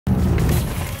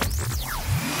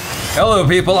Hello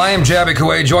people, I am Jaby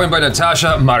KOAY, joined by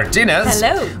Natasha Martinez.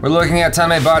 Hello. We're looking at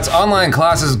Tanmay Bhatt's online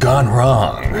classes gone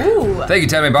wrong. Ooh. Thank you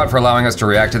Tanmay Bhatt for allowing us to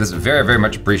react to this, very, very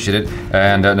much appreciated.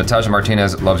 And Natasha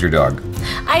Martinez loves your dog.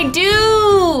 I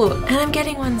do! And I'm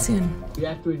getting one soon.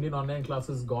 React to Indian online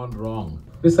classes gone wrong.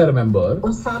 This I remember.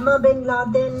 Osama bin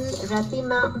Laden,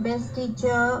 Ratima, best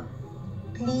teacher,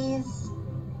 please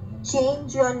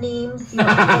change your names. Your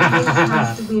attendance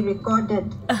has to be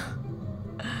recorded.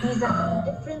 These are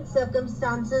different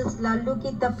circumstances. Lallu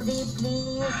ki tapri,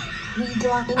 please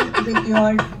rejoin with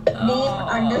your name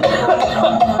underscore.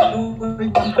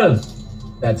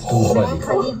 That's too funny.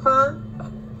 Khalifa,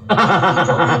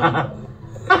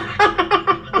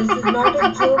 this is not a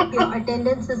joke. Your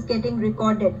attendance is getting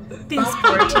recorded. These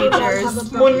poor teachers.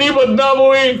 Munni badnaam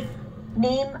hui.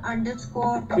 Name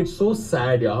underscore. It's so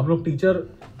sad, yeah. हम लोग teacher,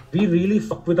 we really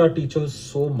fuck with our teachers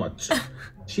so much.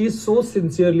 She is so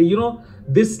sincerely, you know,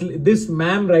 this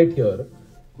ma'am right here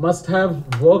must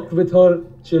have worked with her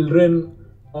children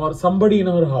or somebody in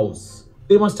her house.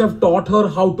 They must have taught her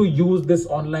how to use this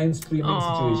online streaming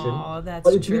situation. That's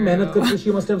और इतनी मेहनत करके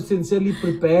she must have sincerely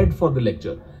prepared for the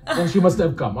lecture. And she must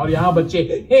have come. और यहाँ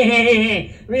बच्चे,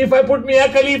 if I put Mia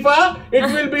Khalifa, it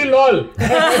will be lol.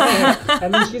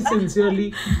 And then she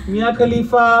sincerely, Mia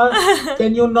Khalifa,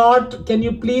 can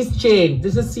you please change?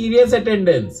 This is serious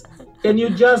attendance. Can you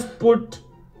just put,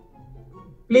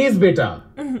 please beta,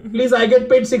 please, I get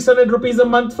paid 600 rupees a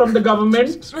month from the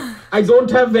government. I don't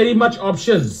have very much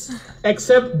options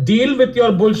except deal with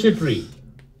your bullshittery.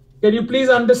 Can you please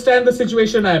understand the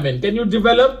situation I'm in? Can you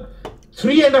develop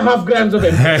 3.5 grams of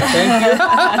empathy? Thank you.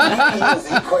 Is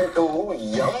equal to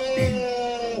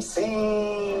MC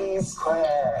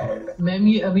squared. Ma'am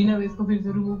ये अभिनव इसको फिर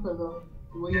से remove कर दो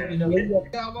वही अभिनव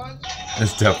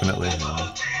It's definitely him.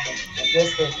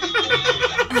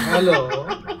 Hello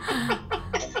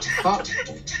हाँ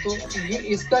तो ये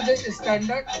इसका जो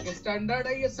स्टैंडर्ड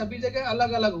है ये सभी जगह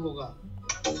अलग अलग होगा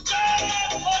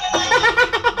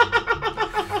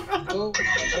तो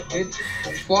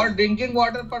फॉर ड्रिंकिंग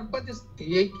वाटर पर्पज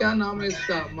ये क्या नाम है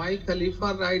इसका माई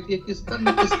खलीफा राइट ये किसका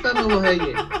वो है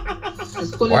ये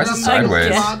इसको बाद में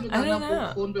करना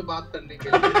फोन पे बात करने के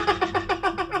लिए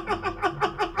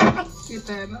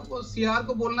है ना वो सीआर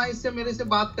को बोलना इससे मेरे से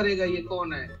बात करेगा ये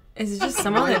कौन है Is it just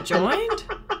someone that joined?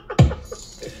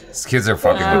 These kids are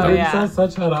fucking with him. Yeah.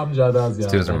 Such haramjadas, yeah.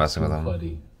 Students are messing with him.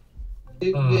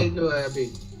 ये जो है अभी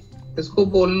इसको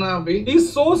बोलना अभी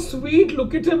He's so sweet.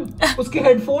 Look at him. उसके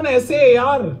हेडफोन ऐसे हैं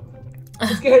यार.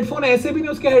 उसके हेडफोन ऐसे भी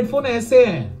नहीं उसके हेडफोन ऐसे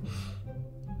हैं.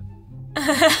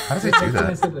 How does he do that?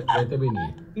 ऐसे रहते भी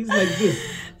नहीं. He's like this.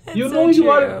 You know you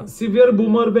are severe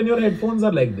boomer when your headphones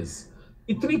are like this.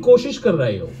 इतनी कोशिश कर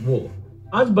रहे हो वो.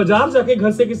 आज बाजार जाके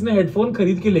घर से किसने हेडफोन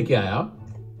खरीद के लेके आया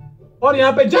और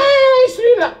यहाँ पे जय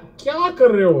श्री राम क्या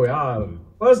कर रहे हो यार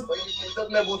बस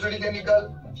में भोसड़ी के निकल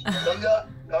समझा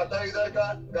गाता इधर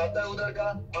का गाता उधर का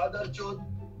आदर चोद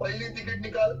पहली टिकट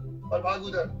निकाल और भाग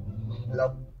उधर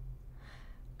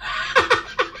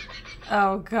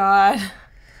Oh god.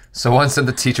 Someone sent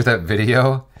the teacher that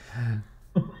video.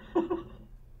 Oh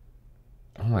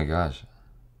my gosh.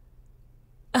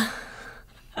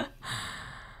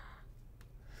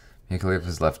 Mia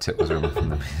Khalifa's left tit was removed from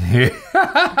the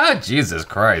Jesus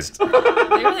Christ. They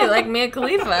really like Mia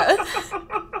Khalifa.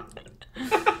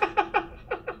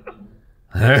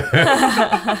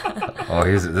 Oh,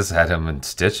 this had him in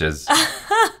stitches.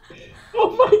 Oh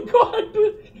my god,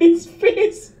 his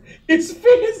face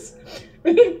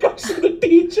when it comes to the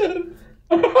teacher.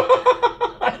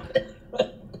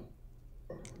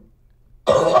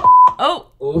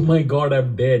 Oh my god,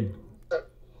 I'm dead.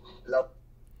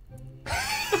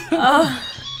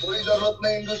 कोई जरूरत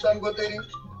नहीं हिंदुस्तान को तेरी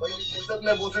इज्जत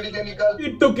में भोसड़ी के निकाल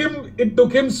It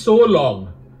took him so long.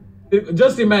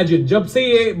 Just imagine जब से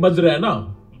ये बज रहा है ना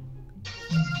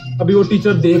अभी वो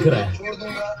टीचर देख रहा है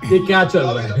ये क्या चल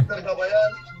रहा है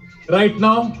right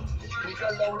now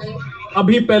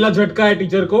अभी पहला झटका है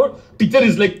टीचर को टीचर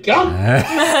इज लाइक क्या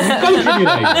निकल क्यों नहीं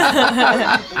रहा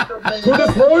है through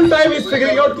this whole time he's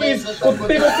figuring out कि इस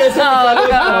कुत्ते को कैसे निकाले इस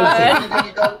कॉल से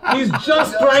he's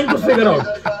just trying to figure out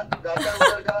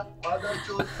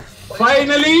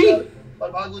finally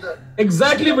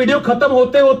exactly video खत्म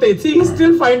होते होते see he's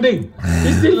still finding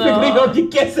he's still figuring out कि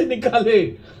कैसे निकाले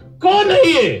कौन है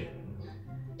ये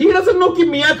he doesn't know कि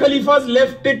मिया खलीफा's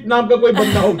left tit नाम का कोई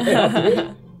बंदा होता है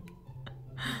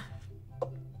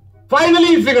finally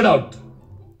he figured out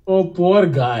oh poor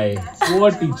guy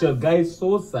poor teacher guy is so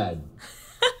sad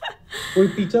कोई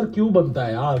टीचर क्यों बनता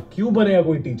है यार क्यों बनेगा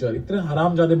कोई टीचर इतने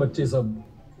हरामजादे बच्चे सब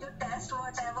Test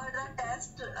whatever the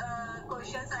test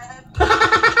questions I have.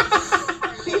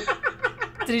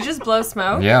 Did he just blow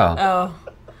smoke? Yeah. Oh.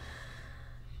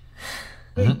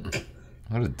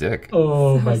 What a dick.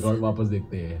 Oh my god, वापस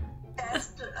देखते हैं.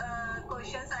 Test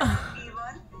questions I have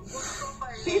given. उसको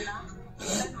पढ़ लेना.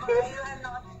 Then why you are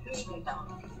not writing it down?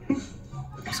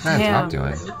 What's that top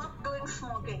doing? Stop doing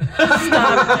smoking.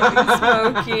 Stop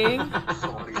smoking.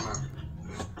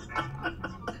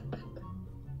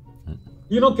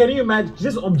 You know, can you imagine?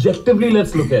 Just objectively,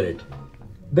 let's look at it.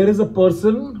 There is a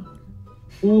person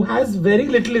who has very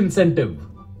little incentive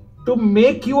to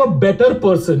make you a better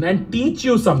person and teach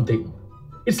you something.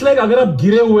 It's like अगर आप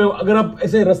गिरे हुए हो, अगर आप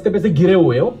ऐसे रास्ते पे से गिरे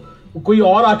हुए हो, कोई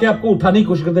और आके आपको उठाने की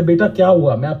कोशिश करते हैं, बेटा क्या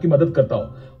हुआ, मैं आपकी मदद करता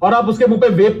हूँ, और आप उसके मुंह पे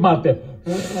वेप मारते हैं,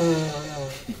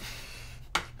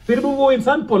 फिर भी वो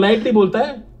इंसान पोलाइटली बोलता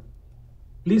है,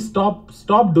 please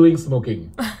stop doing smoking,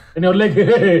 and you're like,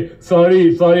 hey,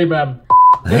 sorry ma'am.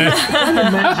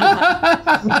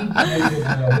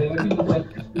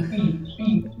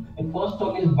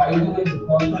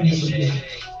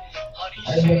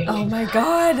 Oh my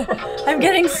god. I'm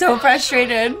getting so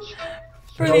frustrated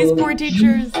for these poor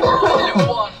teachers.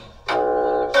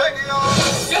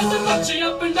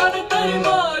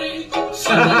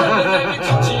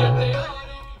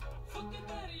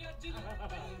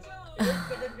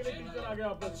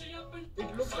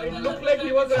 It looked like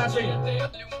he was rapping.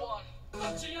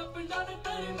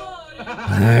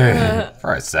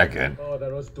 For a second. Oh,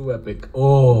 that was too epic.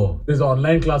 Oh, this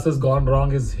online classes gone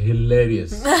wrong is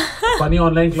hilarious. Funny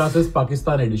online classes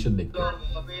Pakistan edition देखते हैं.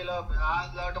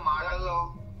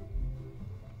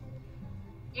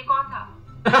 ये कौन था?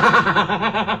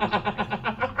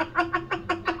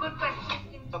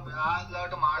 Good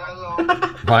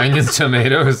question. Buying his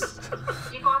tomatoes.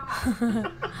 ये कौन था?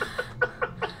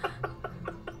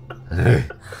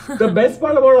 The best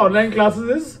part about online classes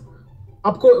is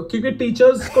आपको क्योंकि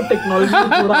teachers को technology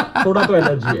में थोड़ा तो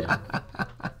allergy है.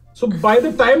 So by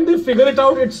the time they figure it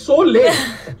out, it's so late.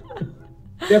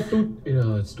 They have to.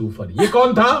 It's too funny. ये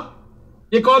कौन था?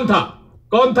 ये कौन था?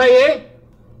 कौन था ये?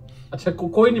 अच्छा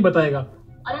कोई नहीं बताएगा.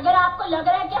 और अगर आपको लग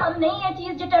रहा है कि हम नहीं ये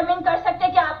चीज डिटरमिन कर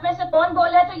सकते कि आप में से कौन बोल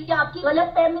रहा है, तो ये आपकी गलत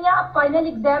फहमी है. आप फाइनल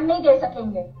एग्जाम नहीं दे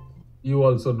सकेंगे. You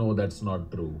also know that's not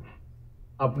true.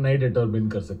 आप नहीं डिटरमिन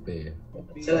कर सकते हैं.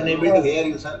 Sir, unable to hear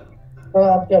you, sir.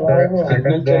 आपके आवाज में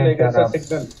सिग्नल चलेगा सर.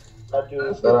 सिग्नल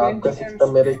सर आपका सिस्टम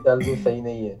मेरे ख्याल से सही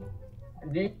नहीं है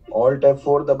जी. Alt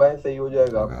F4 दबाएं, सही हो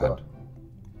जाएगा आपका.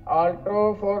 Alt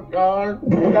F4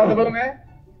 क्या दबाऊं मैं?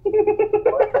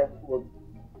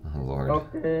 Oh, Lord.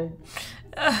 Okay.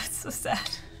 It's so sad.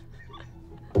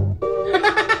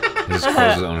 He just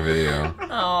closed his own video.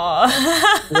 Oh.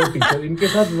 Teacher इनके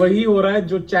साथ वही हो रहा है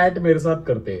जो चैट मेरे साथ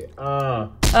करते हैं.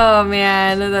 Oh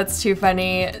man, that's too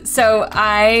funny. So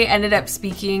I ended up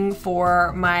speaking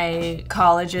for my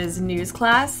college's news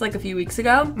class like a few weeks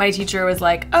ago. My teacher was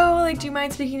like, oh, like, do you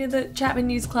mind speaking to the Chapman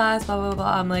news class, blah, blah,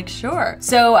 blah. I'm like, sure.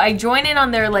 So I joined in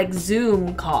on their like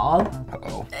Zoom call.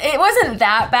 Uh-oh. It wasn't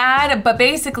that bad, but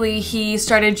basically he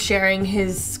started sharing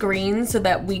his screen so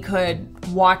that we could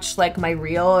watch like my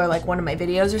reel or like one of my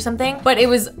videos or something, but it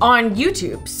was on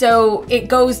YouTube. So it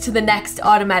goes to the next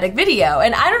automatic video.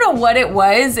 And I don't know what it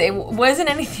was. It wasn't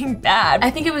anything bad.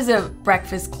 I think it was a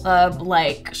Breakfast Club,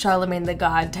 like Charlemagne the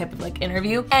God type of like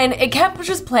interview. And it kept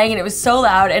just playing and it was so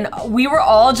loud. And we were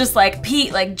all just like,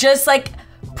 Pete, like just like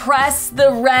press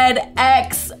the red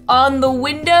X on the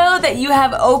window that you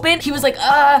have open. He was like,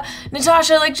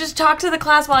 Natasha, like just talk to the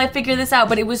class while I figure this out.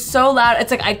 But it was so loud.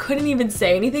 It's like, I couldn't even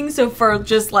say anything. So for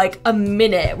just like a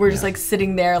minute, we're just like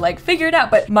sitting there, like figure it out.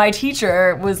 But my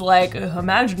teacher was like,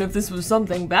 imagine if this was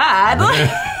something bad.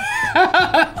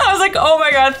 I was like, oh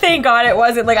my God, thank God it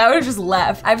wasn't. Like I would have just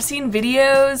left. I've seen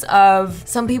videos of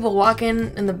some people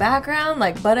walking in the background,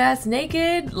 like butt ass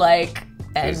naked, like,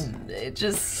 and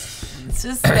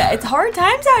it's hard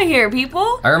times out here,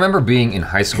 people. I remember being in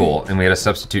high school and we had a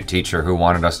substitute teacher who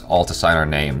wanted us all to sign our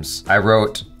names. I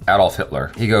wrote Adolf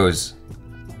Hitler. He goes,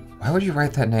 why would you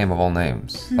write that name of all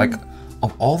names? Like,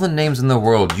 of all the names in the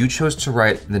world, you chose to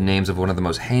write the names of one of the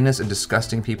most heinous and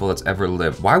disgusting people that's ever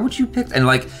lived. Why would you pick? And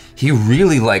like, he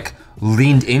really like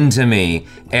leaned into me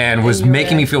and was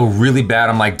making me feel really bad.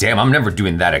 I'm like, damn, I'm never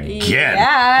doing that again.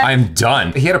 Yeah. I'm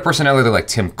done. He had a personality like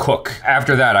Tim Cook.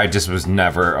 After that, I just was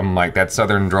never, I'm like that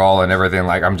Southern drawl and everything.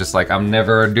 Like, I'm just like, I'm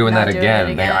never doing that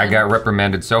again. I got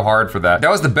reprimanded so hard for that. That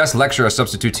was the best lecture a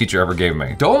substitute teacher ever gave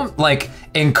me. Don't like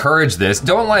encourage this.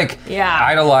 Don't like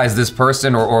idolize this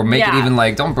person or make it even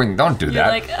like, don't do that.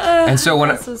 Like, and so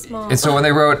when so small. and so when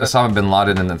they wrote Osama bin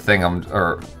Laden in the thing,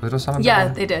 or was it Osama bin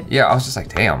Laden? They did. Yeah, I was just like,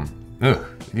 damn. ugh.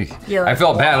 You're I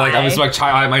felt bad. Like I was like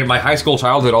my high school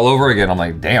childhood all over again. I'm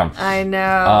like, damn. I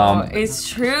know. It's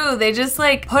true. They just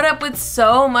like put up with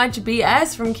so much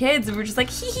BS from kids. And we're just like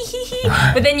hee hee hee hee.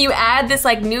 But then you add this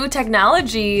like new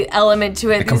technology element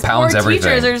to it. It compounds everything.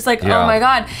 Teachers are just like, oh my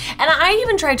god. And I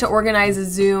even tried to organize a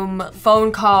Zoom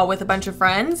phone call with a bunch of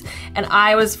friends, and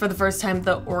I was for the first time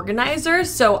the organizer.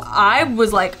 So I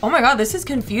was like, oh my god, this is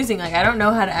confusing. Like I don't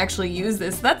know how to actually use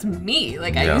this. That's me.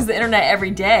 Like I use the internet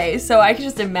every day, so I can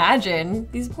just imagine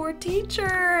these poor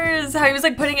teachers. How he was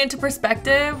like putting it into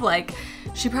perspective. Like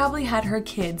she probably had her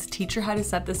kids teach her how to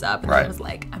set this up, and I was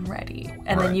like, I'm ready.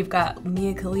 And then you've got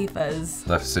Mia Khalifa's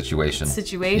situation.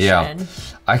 Yeah,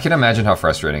 I can imagine how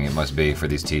frustrating it must be for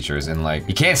these teachers, and like,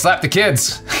 you can't slap the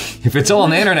kids if it's all on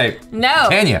the internet. No.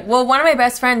 Can you? Well, one of my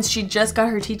best friends, she just got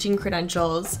her teaching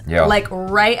credentials, like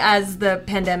right as the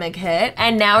pandemic hit,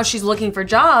 and now she's looking for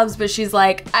jobs, but she's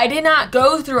like, I did not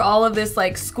go through all of this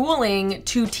like schooling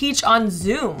to teach on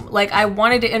Zoom. Like I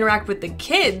wanted to interact with the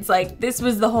kids. Like this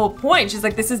was the whole point. She's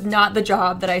like, this is not the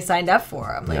job that I signed up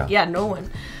for. I'm like, yeah, no one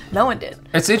did.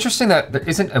 It's interesting that there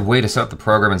isn't a way to set up the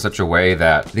program in such a way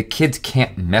that the kids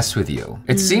can't mess with you.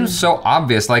 It seems so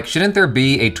obvious. Like, shouldn't there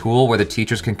be a tool where the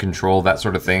teachers can control that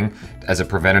sort of thing as a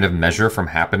preventative measure from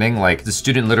happening? Like, the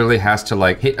student literally has to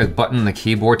like hit a button on the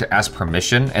keyboard to ask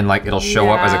permission, and like it'll show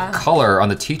up as a color on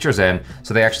the teacher's end,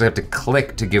 so they actually have to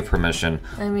click to give permission.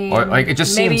 I mean, or like it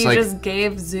just seems like maybe you just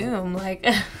gave Zoom like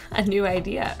a new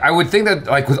idea. I would think that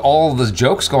like with all those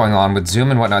jokes going on with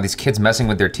Zoom and whatnot, these kids messing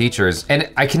with their teachers, and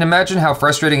I can imagine how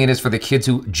frustrating it is for the kids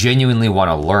who genuinely want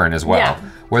to learn as well.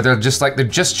 Where they're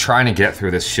just trying to get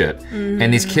through this shit.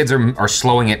 And these kids are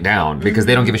slowing it down because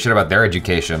they don't give a shit about their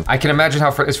education. I can imagine how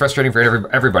it's frustrating for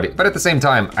everybody, but at the same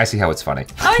time, I see how it's funny.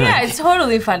 Oh yeah, it's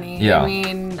totally funny. Yeah. I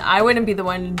mean, I wouldn't be the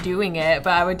one doing it,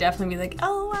 but I would definitely be like,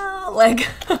 oh well, like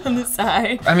on the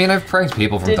side. I mean, I've pranked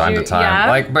people from time to time. Yeah?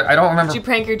 Like, but I don't remember. Did you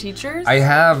prank your teachers? I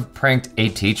have pranked a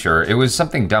teacher. It was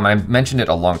something dumb. I mentioned it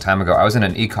a long time ago. I was in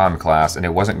an econ class and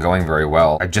it wasn't going very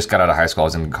well. I just got out of high school, I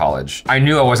was in college. I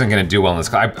knew I wasn't gonna do well in this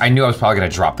class. I knew I was probably gonna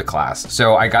drop the class.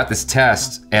 So I got this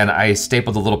test and I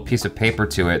stapled a little piece of paper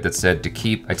to it that said, to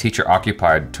keep a teacher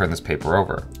occupied, turn this paper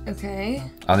over. Okay.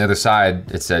 On the other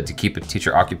side, it said, to keep a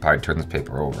teacher occupied, turn this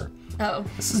paper over. Oh.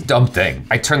 This is a dumb thing.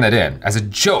 I turned that in as a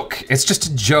joke. It's just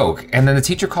a joke. And then the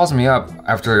teacher calls me up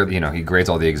after, you know, he grades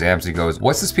all the exams. He goes,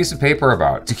 what's this piece of paper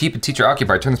about? To keep a teacher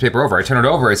occupied, turn this paper over. I turn it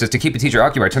over. It says, to keep a teacher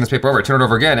occupied, turn this paper over. I turn it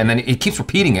over again. And then he keeps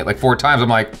repeating it like 4 times. I'm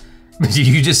like,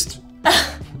 you just,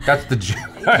 that's the joke.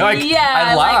 Like, yeah,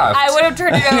 I laughed. Like, I would have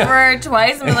turned it over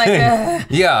twice and been like, ugh.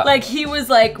 Yeah. Like he was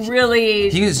like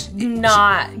really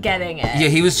not getting it. Yeah,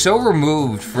 he was so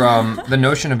removed from the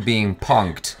notion of being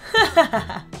punked.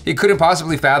 He couldn't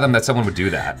possibly fathom that someone would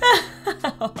do that.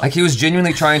 Like he was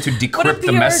genuinely trying to decrypt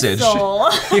the message.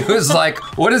 He was like,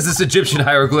 what is this Egyptian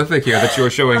hieroglyphic here that you're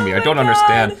showing me? I don't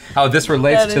understand how this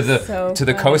relates to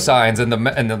the cosines and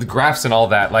the graphs and all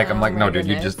that. Like, I'm like, no, dude,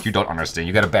 you don't understand.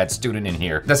 You got a bad student in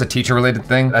here. That's a teacher related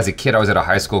thing. As a kid, I was at a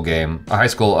high school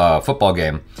football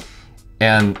game.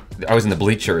 And I was in the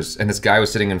bleachers and this guy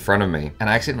was sitting in front of me and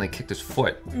I accidentally kicked his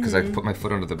foot because I put my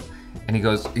foot under the, and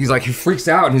he freaks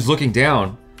out and he's looking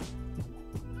down.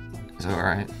 He's like, all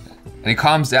right. And he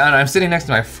calms down and I'm sitting next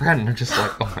to my friend and I'm just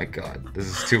like, oh my God, this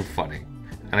is too funny.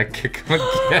 And I kick him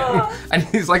again and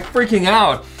he's like freaking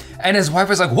out. And his wife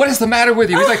was like, what is the matter with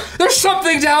you? He's like, there's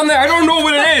something down there. I don't know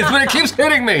what it is, but it keeps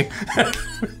hitting me.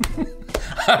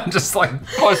 I'm just like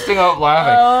busting out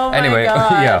laughing. Oh my anyway,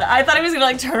 God. yeah. I thought he was gonna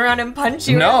like turn around and punch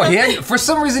you. No, for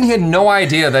some reason he had no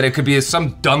idea that it could be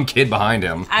some dumb kid behind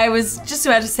him. I was just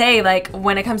about to say, like,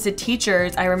 when it comes to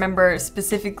teachers, I remember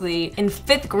specifically in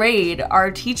 5th grade, our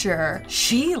teacher,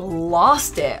 she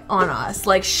lost it on us.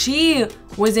 Like, she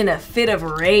was in a fit of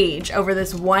rage over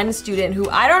this one student who,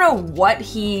 I don't know what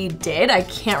he did, I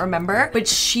can't remember, but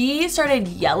she started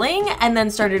yelling and then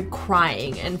started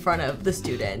crying in front of the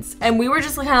students. And we were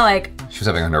just kind of like, she was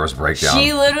having a nervous breakdown.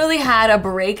 She literally had a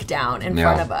breakdown in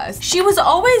front of us. She was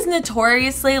always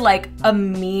notoriously like a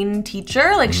mean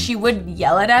teacher. Like she would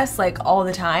yell at us like all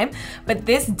the time. But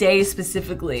this day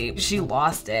specifically, she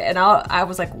lost it. And I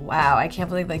was like, wow, I can't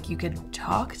believe like you could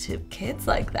talk to kids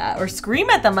like that or scream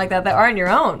at them like that aren't your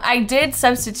own. I did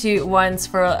substitute once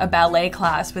for a ballet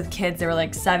class with kids that were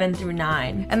like 7 through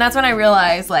 9. And that's when I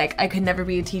realized like I could never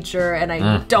be a teacher and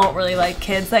I don't really like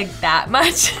kids like that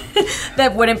much.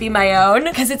 that wouldn't be my own.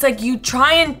 Because it's like you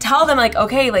try and tell them like,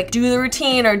 okay, like do the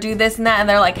routine or do this and that, and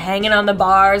they're like hanging on the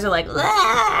bars or like,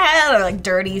 they're like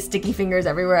dirty, sticky fingers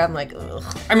everywhere. I'm like, ugh.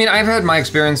 I mean, I've had my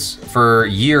experience for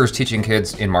years teaching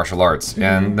kids in martial arts,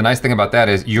 and the nice thing about that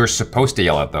is you're supposed to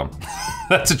yell at them.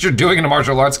 That's what you're doing in a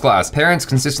martial arts class. Parents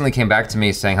consistently came back to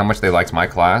me saying how much they liked my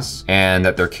class and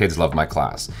that their kids loved my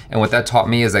class. And what that taught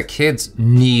me is that kids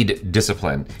need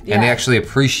discipline, and they actually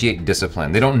appreciate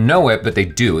discipline. They don't know it, but they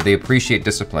do. They appreciate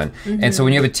discipline. And so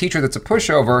when you have a teacher that's a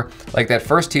pushover, like that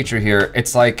first teacher here,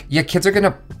 it's like, yeah, kids are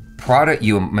gonna prod at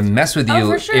you and mess with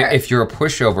you if you're a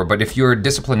pushover, but if you're a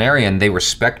disciplinarian, they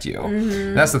respect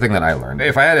you. That's the thing that I learned.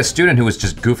 If I had a student who was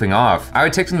just goofing off, I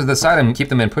would take them to the side and keep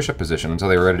them in push-up position until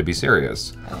they were ready to be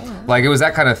serious. Like, it was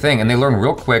that kind of thing, and they learn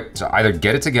real quick to either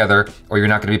get it together or you're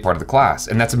not gonna be part of the class,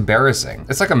 and that's embarrassing.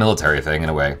 It's like a military thing in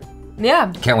a way.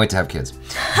 Yeah. Can't wait to have kids.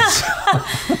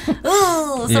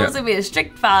 Ooh, supposed to be a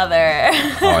strict father.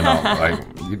 Oh no,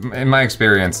 like, in my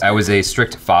experience, I was a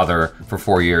strict father for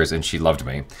 4 years and she loved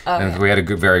me. And we had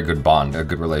a very good bond, a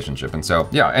good relationship. And so,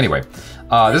 yeah, anyway,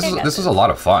 this was a lot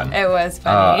of fun. It was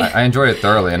funny. I enjoyed it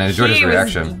thoroughly and I enjoyed his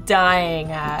reaction. He was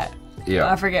dying at,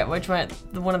 yeah. I forget which one,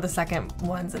 one of the second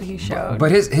ones that he showed. But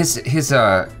his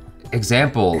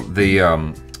example, the,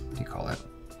 what do you call it?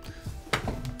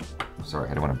 Sorry,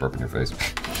 I don't want to burp in your face.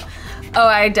 Oh,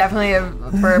 I definitely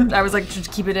have burped. I was like, just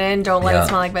keep it in. Don't let it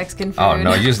smell like Mexican food. Oh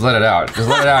no, you just let it out. Just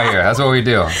let it out here. That's what we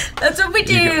do. That's what we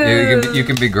do. You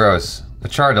can be gross. The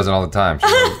Char does it all the time.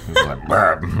 She's like,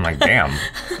 burp. I'm like, damn.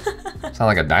 Sound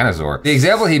like a dinosaur. The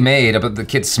example he made about the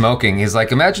kids smoking, he's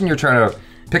like, imagine you're trying to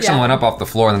pick someone up off the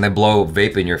floor and then they blow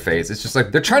vape in your face. It's just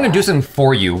like, they're trying to do something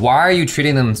for you. Why are you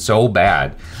treating them so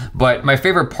bad? But my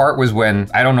favorite part was when,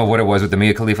 I don't know what it was with the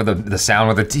Mia Khalifa, the sound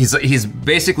with it, he's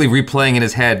basically replaying in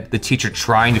his head the teacher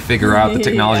trying to figure out the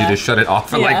technology to shut it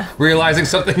off and like realizing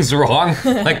something's wrong.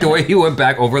 Like the way he went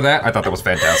back over that, I thought that was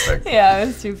fantastic. Yeah, it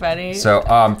was too funny. So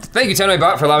thank you Tanmay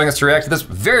Bhatt for allowing us to react to this.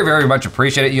 Very, very much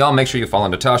appreciate it. Y'all make sure you follow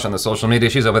Natasha on the social media.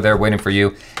 She's over there waiting for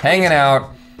you, hanging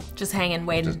out. Just hanging,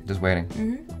 waiting. Just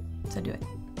waiting. So do it.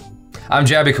 I'm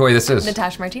Jaby KOAY, this is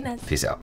Natasha Martinez. Peace out.